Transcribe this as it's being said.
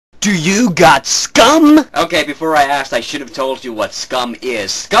Do you got SCUMM? Okay, before I asked, I should have told you what SCUMM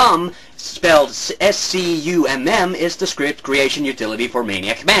is. SCUMM, spelled SCUMM, is the script creation utility for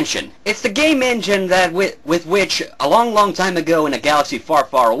Maniac Mansion. It's the game engine that with which, a long time ago in a galaxy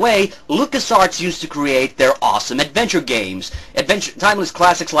far away, LucasArts used to create their awesome adventure games. Timeless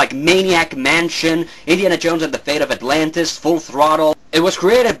classics like Maniac Mansion, Indiana Jones and the Fate of Atlantis, Full Throttle. It was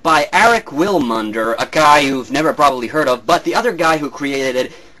created by Eric Wilmunder, a guy you've never probably heard of, but the other guy who created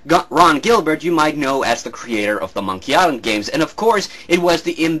it, Ron Gilbert, you might know as the creator of the Monkey Island games. And of course, it was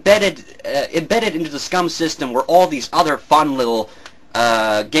the embedded into the SCUMM system were all these other fun little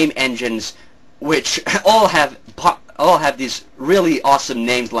game engines, which all have these really awesome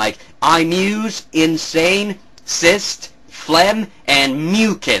names like iMuse, Insane, Cyst, Phlegm, and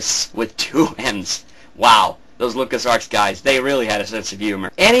Mucus with 2 M's. Wow. Those LucasArts guys, they really had a sense of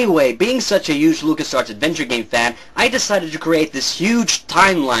humor. Anyway, being such a huge LucasArts adventure game fan, I decided to create this huge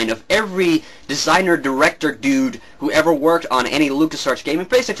timeline of every designer, director, dude who ever worked on any LucasArts game, and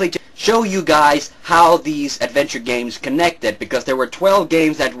basically to show you guys how these adventure games connected, because there were 12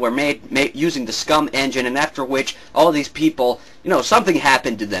 games that were made using the SCUMM engine, and after which all these people, something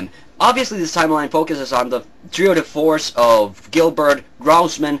happened to them. Obviously, this timeline focuses on the trio de force of Gilbert,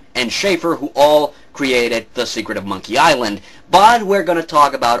 Grossman, and Schaefer, who all created The Secret of Monkey Island. But we're going to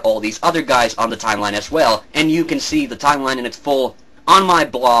talk about all these other guys on the timeline as well, and you can see the timeline in its full on my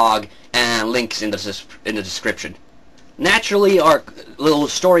blog, and links in the description. Naturally, our little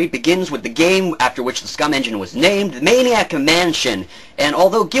story begins with the game after which the SCUMM engine was named, Maniac Mansion. And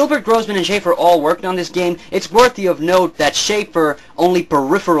although Gilbert, Grossman, and Schaefer all worked on this game, it's worthy of note that Schaefer only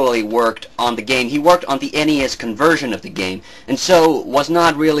peripherally worked on the game. He worked on the NES conversion of the game, and so was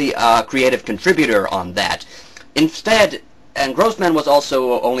not really a creative contributor on that. Instead, and Grossman was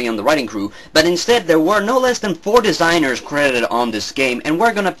also only on the writing crew, but instead there were no less than 4 designers credited on this game, and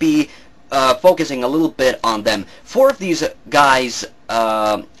we're going to be focusing a little bit on them. 4 of these guys,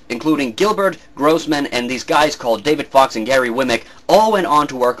 including Gilbert, Grossman, and these guys called David Fox and Gary Wimmick, all went on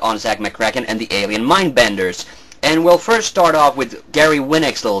to work on Zack McCracken and the Alien Mindbenders. And we'll first start off with Gary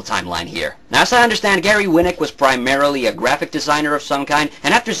Winnick's little timeline here. Now, as I understand, Gary Winnick was primarily a graphic designer of some kind,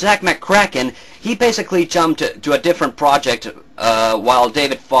 and after Zack McCracken, he basically jumped to a different project, while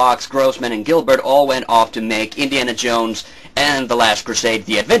David Fox, Grossman, and Gilbert all went off to make Indiana Jones and The Last Crusade,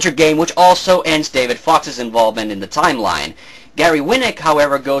 the adventure game, which also ends David Fox's involvement in the timeline. Gary Winnick,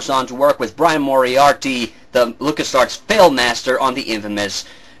 however, goes on to work with Brian Moriarty, the LucasArts Failmaster, on the infamous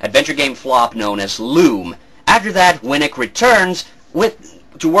adventure game flop known as Loom. After that, Winnick returns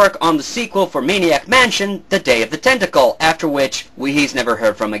to work on the sequel for Maniac Mansion, The Day of the Tentacle, after which he's never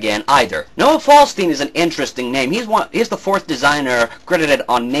heard from again either. Noah Falstein is an interesting name. He's the 4th designer credited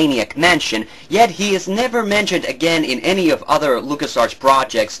on Maniac Mansion, yet he is never mentioned again in any of other LucasArts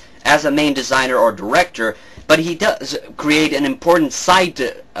projects as a main designer or director, but he does create an important side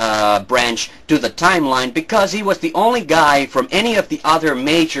branch to the timeline because he was the only guy from any of the other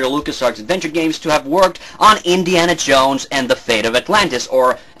major LucasArts adventure games to have worked on Indiana Jones and the Fate of Atlantis,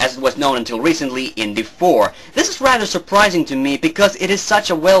 or as it was known until recently, Indy 4. This is rather surprising to me because it is such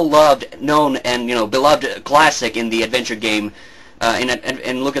a well-loved, known, and beloved classic in the adventure game, in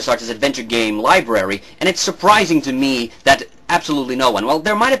LucasArts' adventure game library, and it's surprising to me that absolutely no one. Well,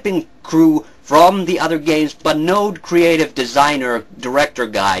 there might have been crew from the other games, but no creative designer, director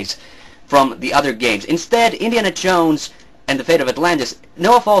guys from the other games. Instead, Indiana Jones and the Fate of Atlantis,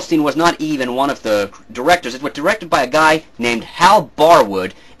 Noah Falstein was not even one of the directors. It was directed by a guy named Hal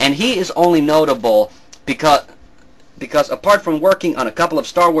Barwood, and he is only notable because apart from working on a couple of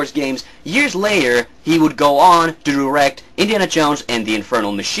Star Wars games, years later he would go on to direct Indiana Jones and the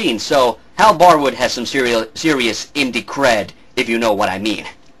Infernal Machine. So Hal Barwood has some serious indie cred, if you know what I mean.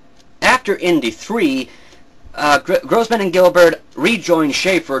 After Indy 3, Grossman and Gilbert rejoined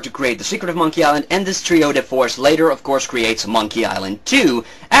Schaefer to create The Secret of Monkey Island, and this trio de force later, of course, creates Monkey Island 2,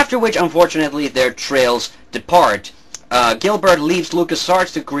 after which, unfortunately, their trails depart. Gilbert leaves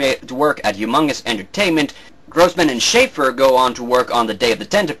LucasArts to work at Humongous Entertainment. Grossman and Schaefer go on to work on The Day of the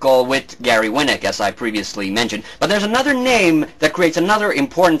Tentacle with Gary Winnick, as I previously mentioned. But there's another name that creates another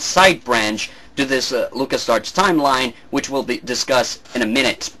important side branch to this LucasArts timeline, which we'll discuss in a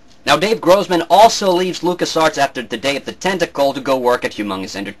minute. Now, Dave Grossman also leaves LucasArts after The Day of the Tentacle to go work at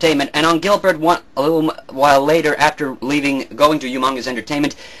Humongous Entertainment, and on Gilbert, a little while later, after going to Humongous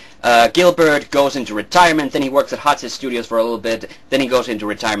Entertainment, Gilbert goes into retirement, then he works at Hot Studios for a little bit, then he goes into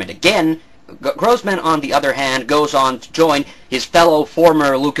retirement again, Grossman, on the other hand, goes on to join his fellow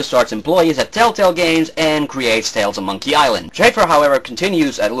former LucasArts employees at Telltale Games and creates Tales of Monkey Island. Schafer, however,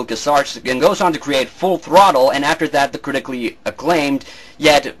 continues at LucasArts and goes on to create Full Throttle, and after that the critically acclaimed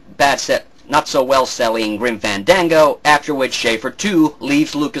yet not so well selling Grim Fandango, after which Schafer too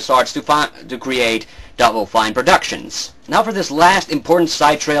leaves LucasArts to create Double Fine Productions. Now for this last important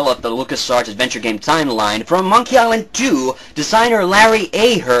side trail of the LucasArts adventure game timeline, from Monkey Island 2, designer Larry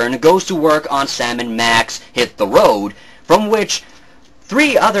Ahern goes to work on Sam & Max Hit the Road, from which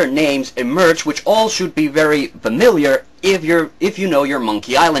 3 other names emerge, which all should be very familiar if you know your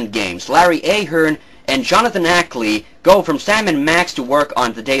Monkey Island games. Larry Ahern and Jonathan Ackley go from Sam & Max to work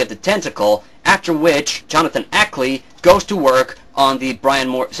on The Day of the Tentacle, after which Jonathan Ackley goes to work on the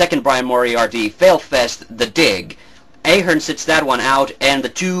second Brian Moriarty Failfest, The Dig. Ahern sits that one out, and the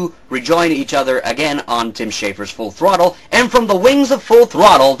two rejoin each other again on Tim Schafer's Full Throttle, and from the wings of Full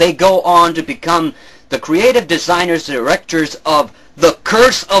Throttle, they go on to become the creative designers, directors of The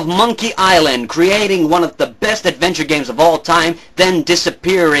Curse of Monkey Island, creating one of the best adventure games of all time, then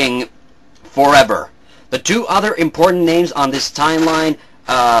disappearing forever. The 2 other important names on this timeline,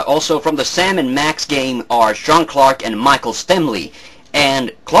 also from the Sam & Max game, are Sean Clark and Michael Stemley.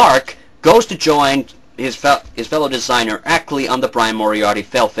 And Clark goes to join his fellow designer Ackley on the Brian Moriarty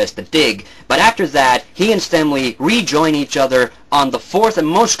Failfest, The Dig. But after that, he and Stemley rejoin each other on the 4th and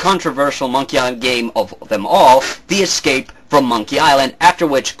most controversial Monkey Island game of them all, The Escape from Monkey Island, after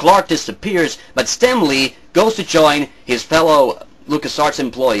which Clark disappears, but Stemley goes to join his fellow LucasArts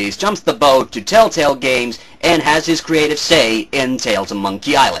employees, jumps the boat to Telltale Games, and has his creative say in Tales of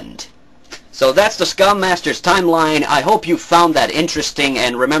Monkey Island. So that's the SCUMM Masters timeline. I hope you found that interesting,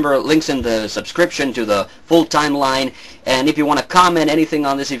 and remember, links in the subscription to the full timeline. And if you want to comment anything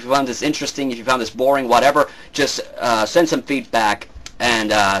on this, if you found this interesting, if you found this boring, whatever, just send some feedback,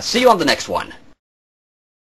 and see you on the next one.